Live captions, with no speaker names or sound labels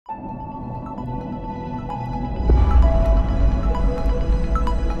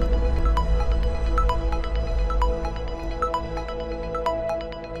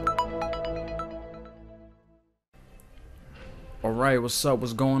Alright, what's up?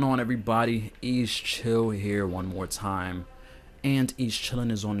 What's going on, everybody? Ease Chill here one more time. And Ease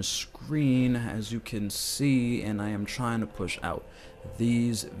Chillin' is on the screen, as you can see, and I am trying to push out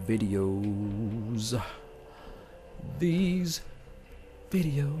these videos.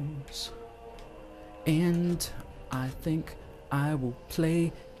 And I think I will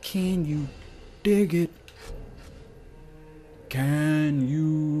play Can You Dig It? Can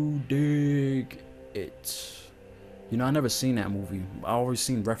you dig it? You know, I never seen that movie. I always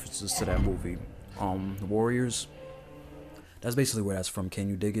seen references to that movie. Warriors. That's basically where that's from. Can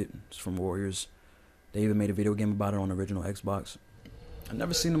you dig it? It's from Warriors. They even made a video game about it on the original Xbox. I've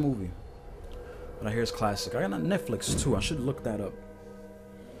never seen the movie, but I hear it's classic. I got on Netflix too. I should look that up.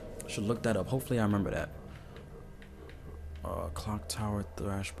 Hopefully I remember that. Clock Tower,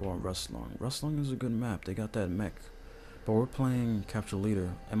 Thrashball, and Rustlung. Rustlung is a good map. They got that mech. But we're playing Capture Leader.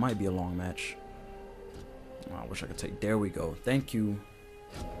 It might be a long match. Oh, I wish I could take. There we go. Thank you.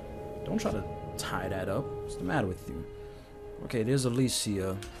 Don't try to tie that up. What's the matter with you? Okay, there's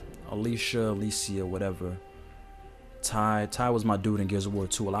Alicia, whatever. Ty was my dude in Gears of War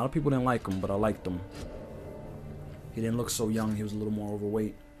 2. A lot of people didn't like him, but I liked him. He didn't look so young. He was a little more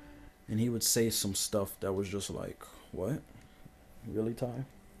overweight. And he would say some stuff that was just like, what? Really, Ty?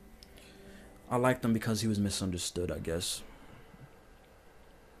 I liked him because he was misunderstood, I guess.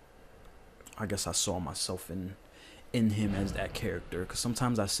 I guess I saw myself in him as that character. Because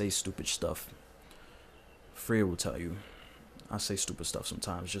sometimes I say stupid stuff. Freya will tell you. I say stupid stuff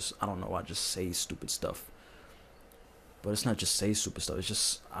sometimes. Just, I don't know, I just say stupid stuff. But it's not just say stupid stuff. It's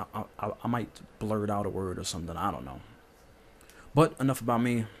just, I might blurt out a word or something. I don't know. But enough about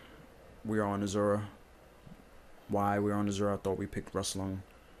me. We are on Azura. Why we're on Azura? I thought we picked Rustlung.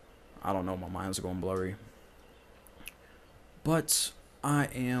 I don't know. My mind's going blurry. But I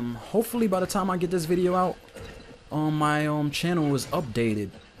am, hopefully by the time I get this video out, my channel is updated.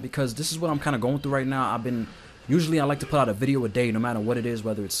 Because this is what I'm kind of going through right now. Usually I like to put out a video a day, no matter what it is,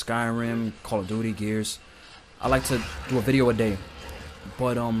 whether it's Skyrim, Call of Duty, Gears. I like to do a video a day.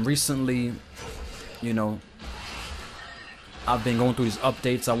 But recently, you know, I've been going through these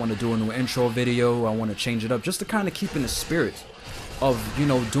updates. I want to do a new intro video. I want to change it up just to kind of keep in the spirit of, you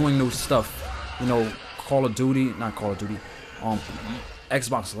know, doing new stuff. You know,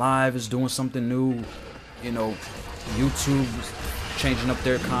 Xbox Live is doing something new. You know, YouTube's changing up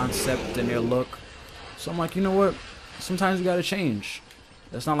their concept and their look. So I'm like, you know what? Sometimes you gotta change.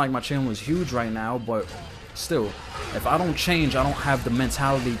 It's not like my channel is huge right now, but still, if I don't change, I don't have the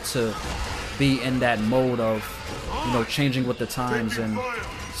mentality to be in that mode of, you know, changing with the times and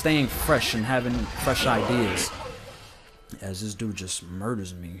staying fresh and having fresh ideas. As this dude just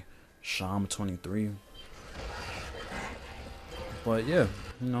murders me, Sham 23. But yeah,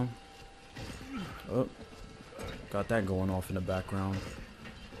 you know, oh, got that going off in the background.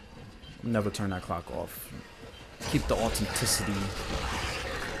 Never turn that clock off. Keep the authenticity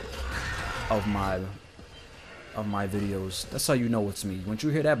of my videos. That's how you know it's me. Once you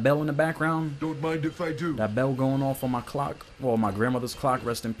hear that bell in the background, don't mind if I do. That bell going off on my clock, well, my grandmother's clock,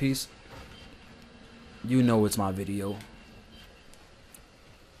 rest in peace. You know it's my video.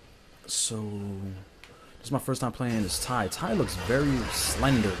 So this is my first time playing as Ty. Ty looks very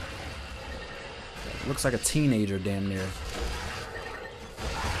slender. Looks like a teenager damn near.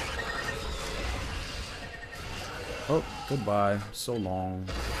 Oh, goodbye. So long.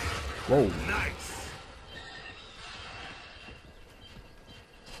 Whoa. Nice.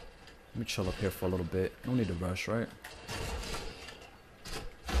 Let me chill up here for a little bit. No need to rush, right?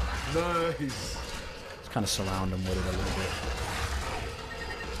 Nice. Just kind of surround him with it a little bit.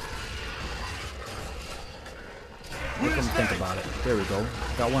 Make him think about it. There we go.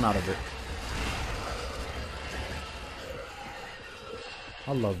 Got one out of it.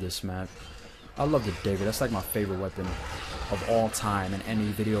 I love this map. I love the Digger. That's like my favorite weapon of all time in any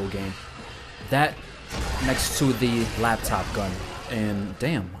video game. That next to the laptop gun. And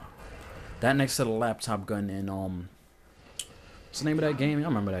damn. That next to the laptop gun in what's the name of that game? I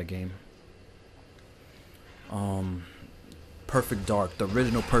remember that game. Perfect Dark. The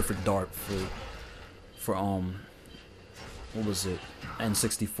original Perfect Dark for what was it?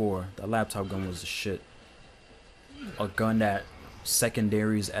 N64. That laptop gun was the shit. A gun that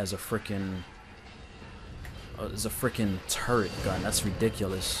secondaries as a freaking turret gun. That's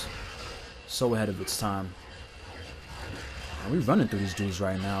ridiculous. So ahead of its time. We running through these dudes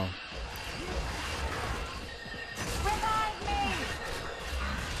right now.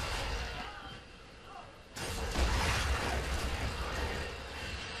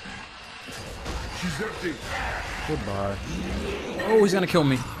 She's empty. Goodbye. Oh, he's gonna kill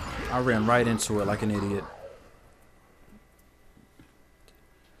me. I ran right into it like an idiot.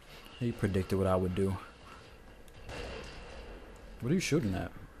 He predicted what I would do. What are you shooting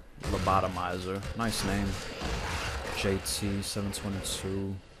at? Lobotomizer. Nice name. JT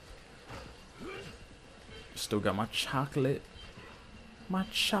 722. Still got my chocolate. My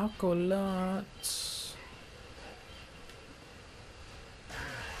chocolate.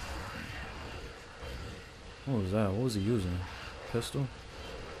 What was that? What was he using? Pistol?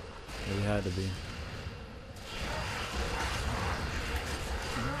 Yeah, he had to be.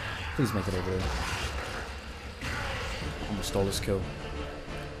 Please make it over there. Almost stole his kill.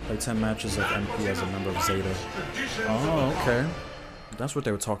 Play 10 matches of MP as a member of Zeta. Oh, okay. That's what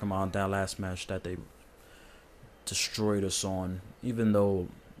they were talking about in that last match that they destroyed us on. Even though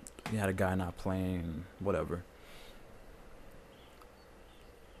we had a guy not playing, whatever.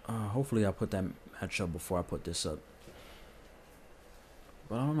 Hopefully I put that match up before I put this up.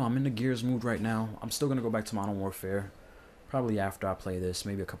 But I don't know, I'm in the Gears mood right now. I'm still going to go back to Modern Warfare. Probably after I play this,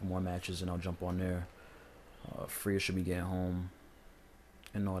 maybe a couple more matches and I'll jump on there. Freya should be getting home.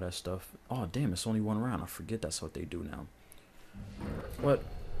 And all that stuff. Oh, damn, it's only one round. I forget that's what they do now. But,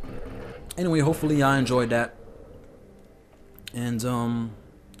 anyway, hopefully I enjoyed that. And,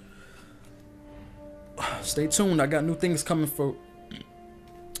 stay tuned. I got new things coming for,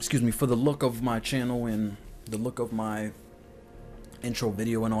 excuse me, for the look of my channel and the look of my intro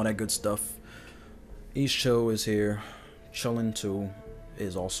video and all that good stuff. Ease Chill is here. Chillin' 2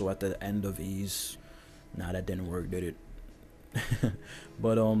 is also at the end of Ease. Nah, that didn't work, did it?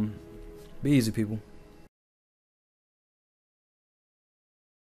 But be easy, people.